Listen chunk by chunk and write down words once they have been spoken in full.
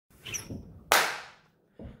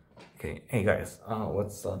Okay, hey guys,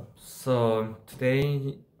 what's up? So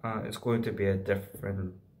today is going to be a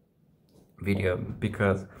different video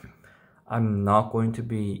because I'm not going to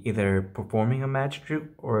be either performing a magic trick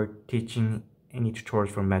or teaching any tutorials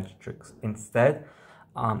for magic tricks. Instead,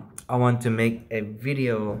 I want to make a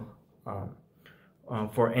video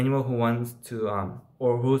for anyone who wants to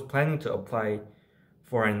or who's planning to apply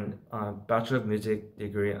for an Bachelor of Music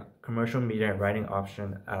degree, Commercial Media and Writing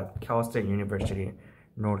option at Cal State University,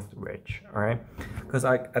 Northridge. All right, because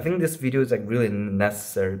I think this video is like really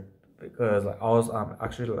necessary because I was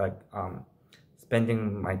actually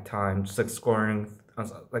spending my time just like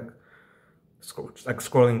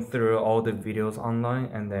scrolling through all the videos online,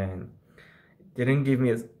 and then didn't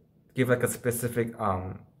give like a specific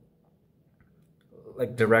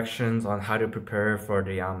like directions on how to prepare for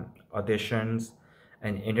the auditions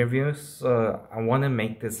and interviews. So I want to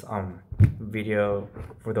make this video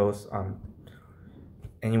for those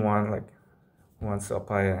anyone like who wants to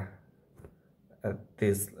apply at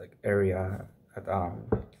this like area at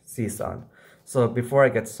CSUN. So before I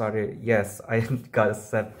get started, yes, I got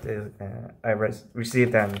accepted. I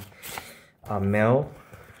received an mail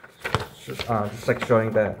just like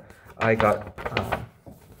showing that I got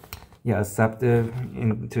accepted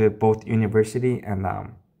into both university and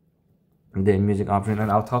the music option,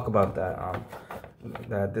 and I'll talk about that.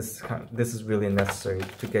 That this is really necessary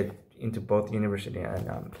to get into both university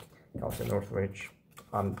and also Northridge,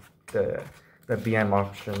 the BM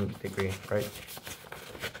option degree, right?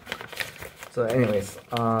 So, anyways,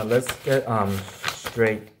 let's get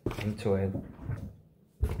straight into it.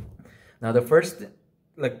 Now, the first,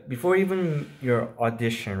 like before even your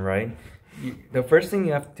audition, right? The first thing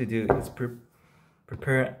you have to do is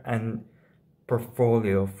prepare an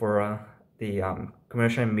portfolio for the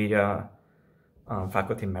commercial and media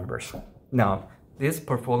faculty members. Now, this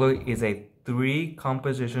portfolio is a 3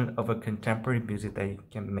 composition of a contemporary music that you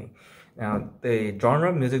can make. Now, the genre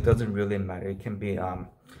of music doesn't really matter. It can be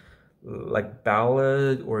like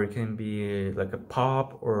ballad, or it can be like a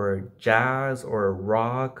pop, or jazz, or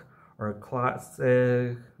rock, or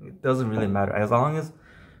classic. It doesn't really matter as long as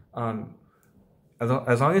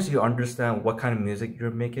you understand what kind of music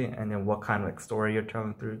you're making, and then what kind of like story you're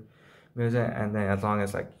telling through music, and then as long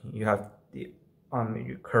as like you have the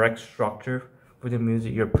correct structure for the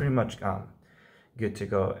music, you're pretty much good to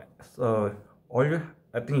go. So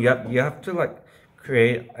I think you have to like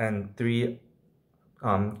create an 3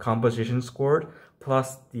 composition score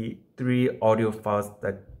plus the 3 audio files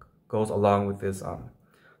that goes along with this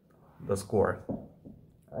the score,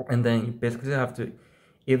 and then you basically have to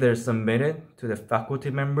either submit it to the faculty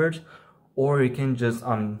members, or you can just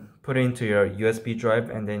put it into your USB drive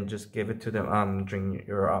and then just give it to them during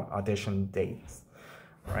your audition dates,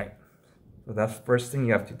 right? So that's the first thing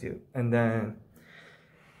you have to do. And then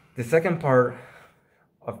the second part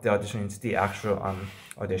of the audition is the actual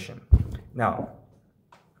audition. Now,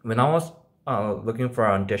 when I was looking for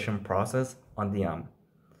an audition process on the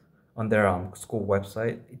on their school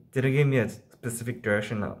website, it didn't give me a specific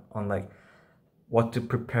direction on like what to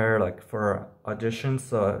prepare like for audition.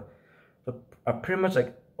 So pretty much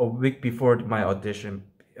like a week before my audition,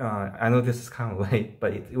 I know this is kind of late,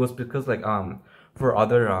 but it was because like for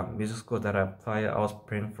other music school that I applied, I was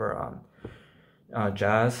praying for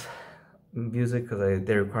jazz music because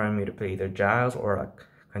they required me to play either jazz or like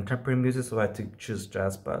contemporary music, so I had to choose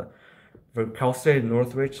jazz. But for Cal State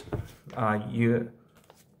Northridge, so I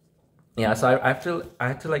had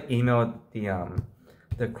to like email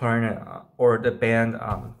the clarinet or the band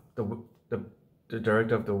the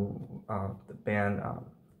director of the band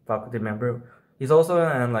faculty member. He's also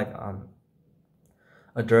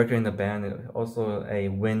a director in the band, also a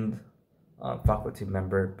wind faculty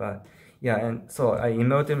member. But yeah, and so I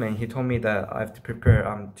emailed him, and he told me that I have to prepare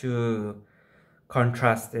 2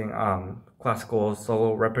 contrasting classical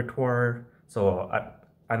solo repertoire. So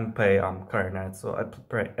I play clarinet, so I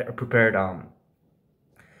prepared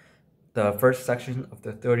the first section of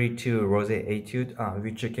the 32 Rose Etude,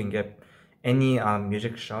 which you can get any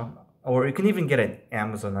music shop, or you can even get it at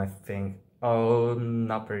Amazon, I think. I'm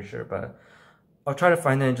not pretty sure, but I'll try to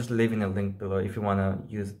find it and just leave in a link below if you want to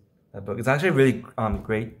use that book. It's actually a really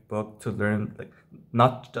great book to learn, like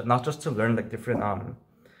not just to learn like different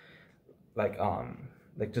like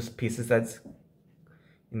just pieces that's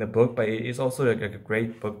in the book, but it's also like a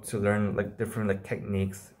great book to learn like different like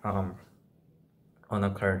techniques on a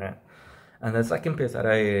clarinet. And the second piece that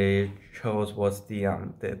I chose was the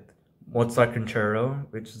Mozart Concerto,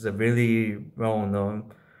 which is a really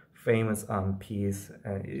well-known, famous piece.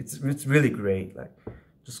 It's really great. Like,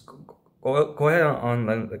 just go ahead on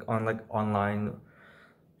online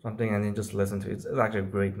something, and then just listen to it. It's actually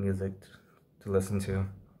great music to listen to.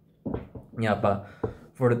 Yeah, but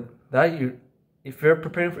for that, if you're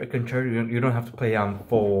preparing for a concert, you don't have to play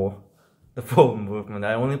the full movement.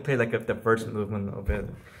 I only play like the first movement of it,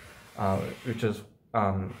 which is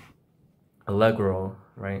allegro,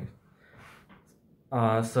 right?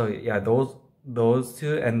 So yeah, those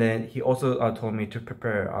two, and then he also told me to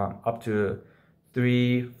prepare up to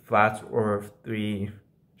 3 flats or 3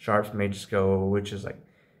 sharps major scale, which is like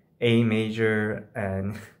A major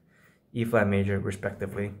and E flat major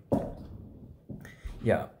respectively.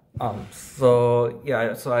 Yeah. So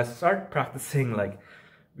yeah, so I started practicing like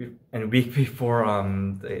a week before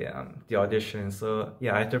the audition. So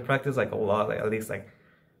yeah, I had to practice like a lot, like at least like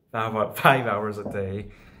 5 hours a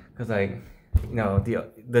day, because like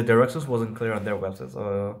the directions wasn't clear on their website.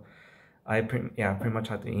 So I pretty much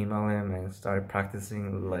had to email him and started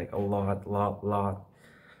practicing like a lot.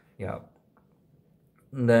 Yeah.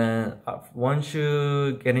 And then once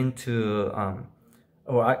you get into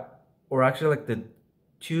or actually like the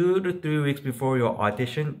 2 to 3 weeks before your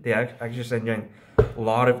audition, they actually send you a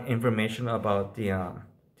lot of information about the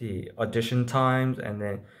audition times, and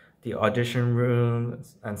then the audition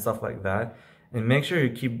rooms and stuff like that. And make sure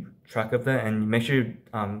you keep track of that, and make sure you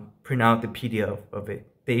print out the PDF of it.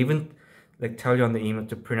 They even like tell you on the email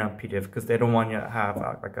to print out PDF, because they don't want you to have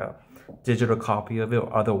like a digital copy of it,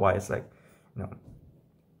 or otherwise like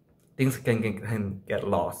things can get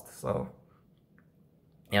lost. So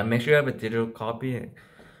yeah, make sure you have a digital copy,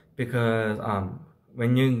 because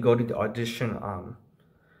when you go to the audition,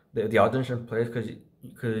 the audition place,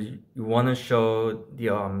 because you want to show the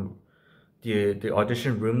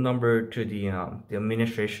audition room number to the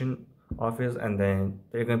administration office, and then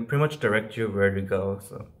they're gonna pretty much direct you where to go.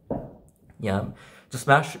 So yeah, just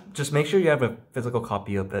make sure you have a physical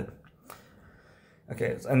copy of it.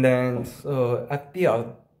 Okay, and then so at the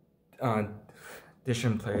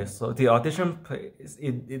audition place, so the audition place,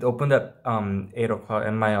 it opened at 8 o'clock,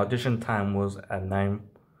 and my audition time was at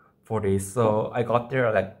 9:40. So I got there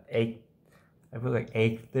at like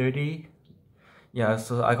 8:30. Yeah,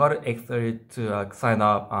 so I got at 8:30 to sign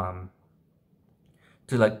up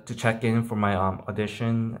to check in for my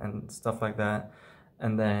audition and stuff like that.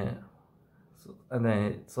 And then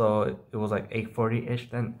so it was like 8:40ish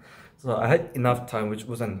then. So I had enough time, which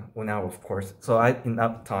wasn't 1 hour of course. So I had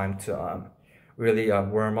enough time to really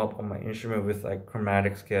warm up on my instrument with like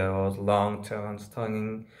chromatic scales, long tones,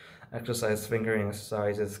 tonguing exercise, fingering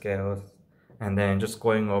exercises, scales, and then just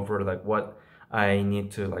going over like what I need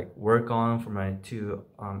to like work on for my 2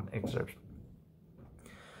 excerpts.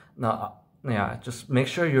 Now, yeah, just make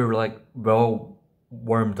sure you're like well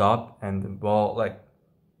warmed up and well like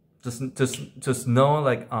just know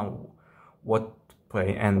like what to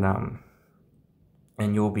play, and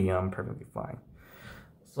you'll be perfectly fine.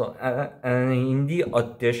 So and in the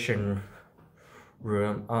audition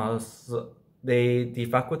room, so the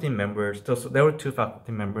faculty members, so there were 2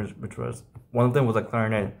 faculty members, which was one of them was a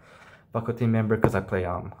clarinet faculty member, because I play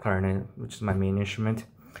clarinet, which is my main instrument,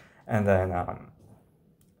 and then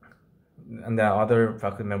and the other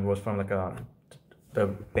faculty member was from like the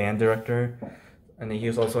band director, and he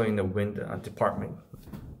was also in the wind department.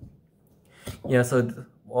 Yeah, so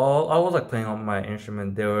while I was like playing on my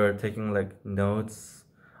instrument, they were taking like notes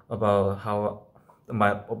about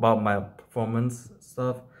about my performance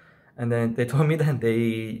stuff, and then they told me that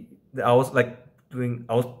I was like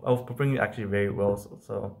I was performing actually very well.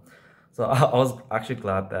 So I was actually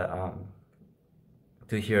glad that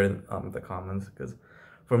to hear the comments, because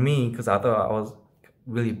for me, because I thought I was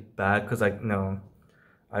really bad, because like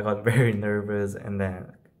I got very nervous, and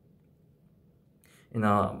then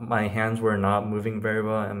my hands were not moving very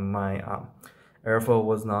well, and my airflow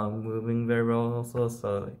was not moving very well also.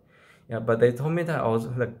 So yeah, but they told me that I was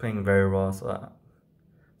like playing very well, so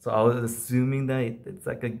I was assuming that it's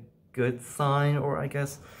like a good sign, or I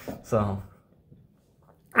guess so.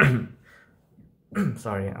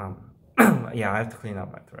 Sorry, yeah, I have to clean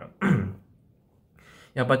up my throat.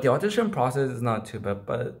 Yeah, but the audition process is not too bad,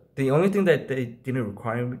 but the only thing that they didn't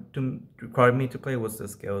require me to play was the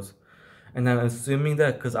scales. And I'm assuming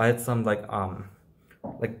that because I had some like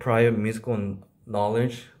prior musical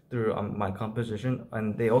knowledge through my composition,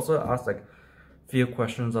 and they also asked like few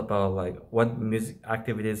questions about like what music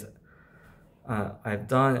activities I've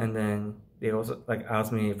done, and then they also like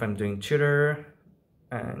asked me if I'm doing tutor,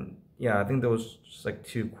 and yeah, I think there was just like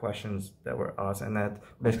 2 questions that were asked, and I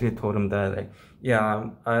basically told them that like, yeah,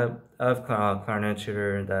 I have clarinet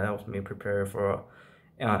tutor that helps me prepare for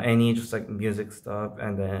any just like music stuff,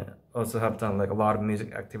 and then also have done like a lot of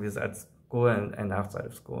music activities at school and outside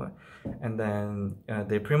of school, and then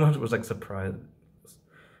they pretty much was like surprised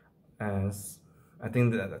as I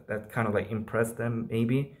think that kind of like impressed them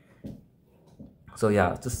maybe. So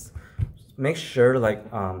yeah, just make sure like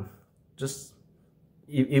just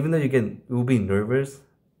even though you'll be nervous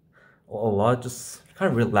a lot, just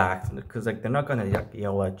kind of relax, because like they're not gonna like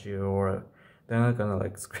yell at you, or they're not gonna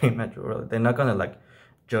like scream at you, or they're not gonna like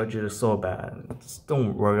judge you so bad. Just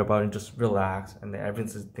don't worry about it, just relax, and then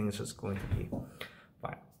everything is just going to be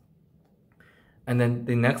fine. And then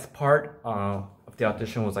the next part of the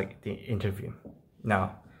audition was like the interview.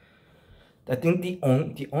 Now I think the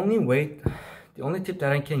only tip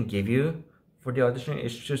that I can give you for the audition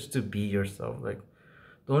is just to be yourself. Like,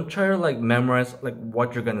 don't try to like memorize like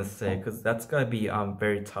what you're gonna say, because that's gonna be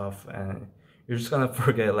very tough, and you're just gonna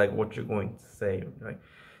forget like what you're going to say. Right?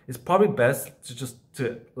 It's probably best to just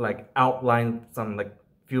to like outline some like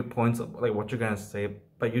few points of like what you're gonna say,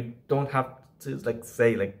 but you don't have to like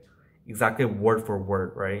say like exactly word for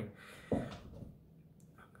word, right?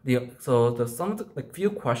 Some of the like few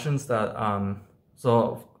questions that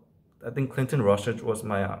so I think Clinton Rushage was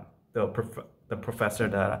my the professor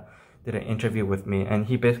that did an interview with me, and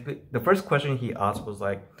he basically, the first question he asked was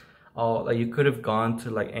like, oh, like you could have gone to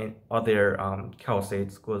like other Cal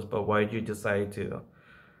State schools, but why did you decide to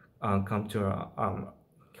come to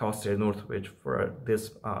Cal State Northridge for this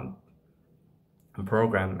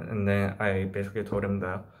program? And then I basically told him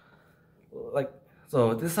that, like,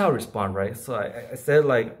 so this is how I respond, right? So I said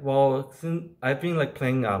like, well, since I've been like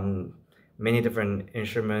playing many different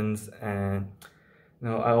instruments, and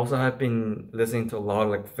I also have been listening to a lot of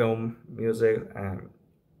like film music, and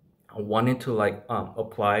I wanted to like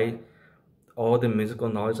apply all the musical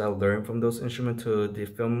knowledge I learned from those instruments to the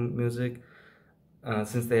film music,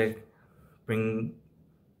 since they bring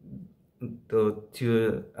the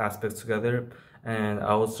two aspects together. And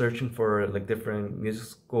I was searching for like different music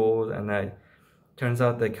schools, and I turns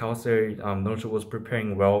out that Cal State Northridge was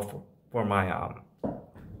preparing well for my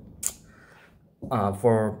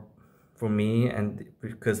for me, and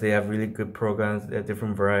because they have really good programs, they have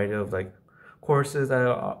different variety of like courses that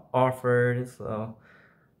are offered. So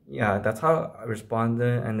yeah, that's how I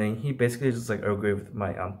responded, and then he basically just like agreed with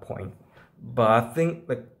my point. But I think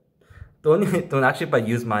like don't actually but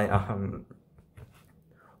use my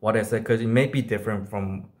what I said, because it may be different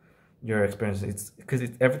from your experience. It's because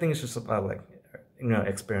everything is just about like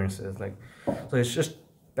experiences, like, so it's just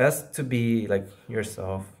best to be like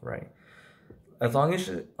yourself, right? As long as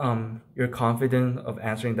you're confident of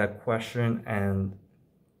answering that question and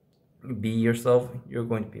be yourself, you're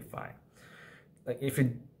going to be fine. Like if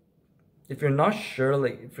you're not sure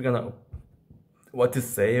like if you're gonna what to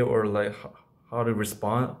say, or like how to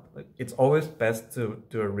respond, like it's always best to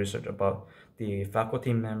do a research about the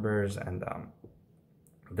faculty members and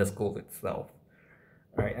the school itself.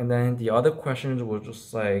 All right, and then the other questions were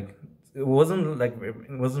just like, it wasn't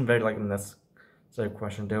very like necessary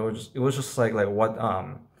question. It was just like what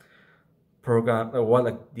program, what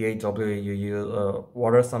like DAW you use,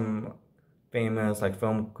 what are some famous like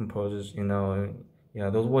film composers, yeah,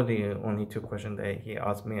 those were the only two questions that he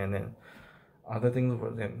asked me, and then other things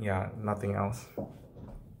were nothing else.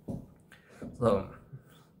 So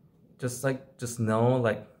just know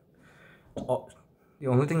like the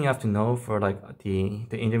only thing you have to know for like the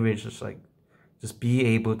interview is just be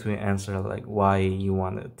able to answer like why you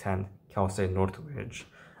want to attend Cal State Northridge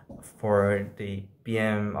for the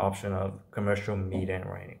BM option of commercial media and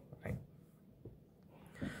writing, right?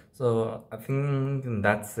 So I think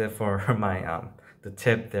that's it for my the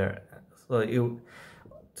tip there. So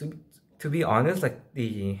to be honest, like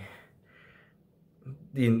the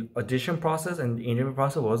audition process and the interview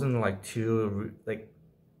process wasn't like too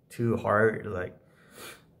hard, like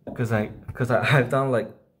because I've done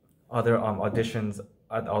like other auditions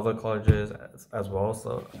at other colleges as well.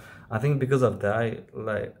 So I think because of that,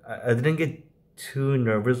 I didn't get too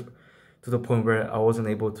nervous to the point where I wasn't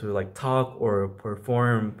able to like talk or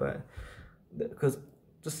perform. But because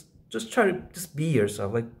just try to just be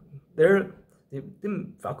yourself. Like the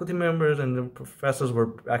faculty members and the professors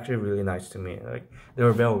were actually really nice to me. Like they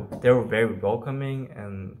were very welcoming,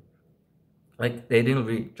 and like they didn't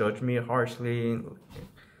really judge me harshly.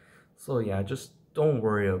 So yeah, just don't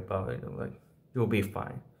worry about it. Like you'll be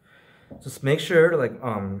fine. Just make sure like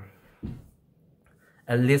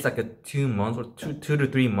at least like a 2 months or 2 to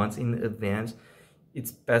 3 months in advance,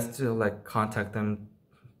 it's best to like contact them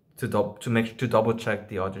to double check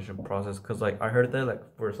the audition process. Because like I heard that like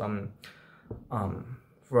for some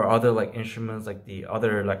for other like instruments, like the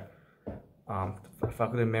other like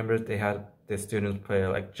faculty members, they had the students play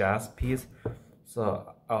like jazz piece.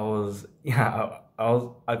 So I got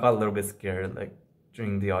a little bit scared like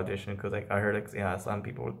during the audition, because like I heard like some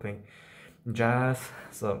people were playing jazz.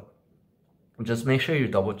 So just make sure you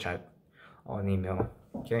double check on email,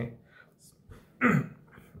 okay?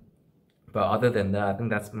 But other than that, I think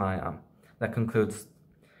that's my that concludes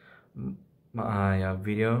my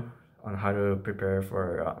video on how to prepare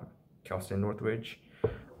for Cal State Northridge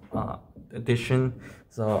audition.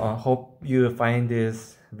 So I hope you find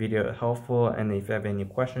this video helpful, and if you have any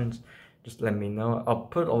questions, just let me know. I'll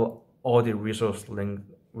put all the resource links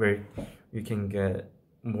where you can get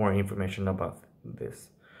more information about this.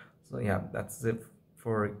 So yeah, that's it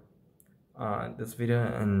for this video,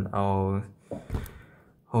 and I'll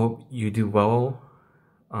hope you do well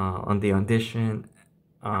on the audition,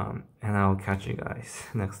 and I'll catch you guys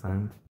next time.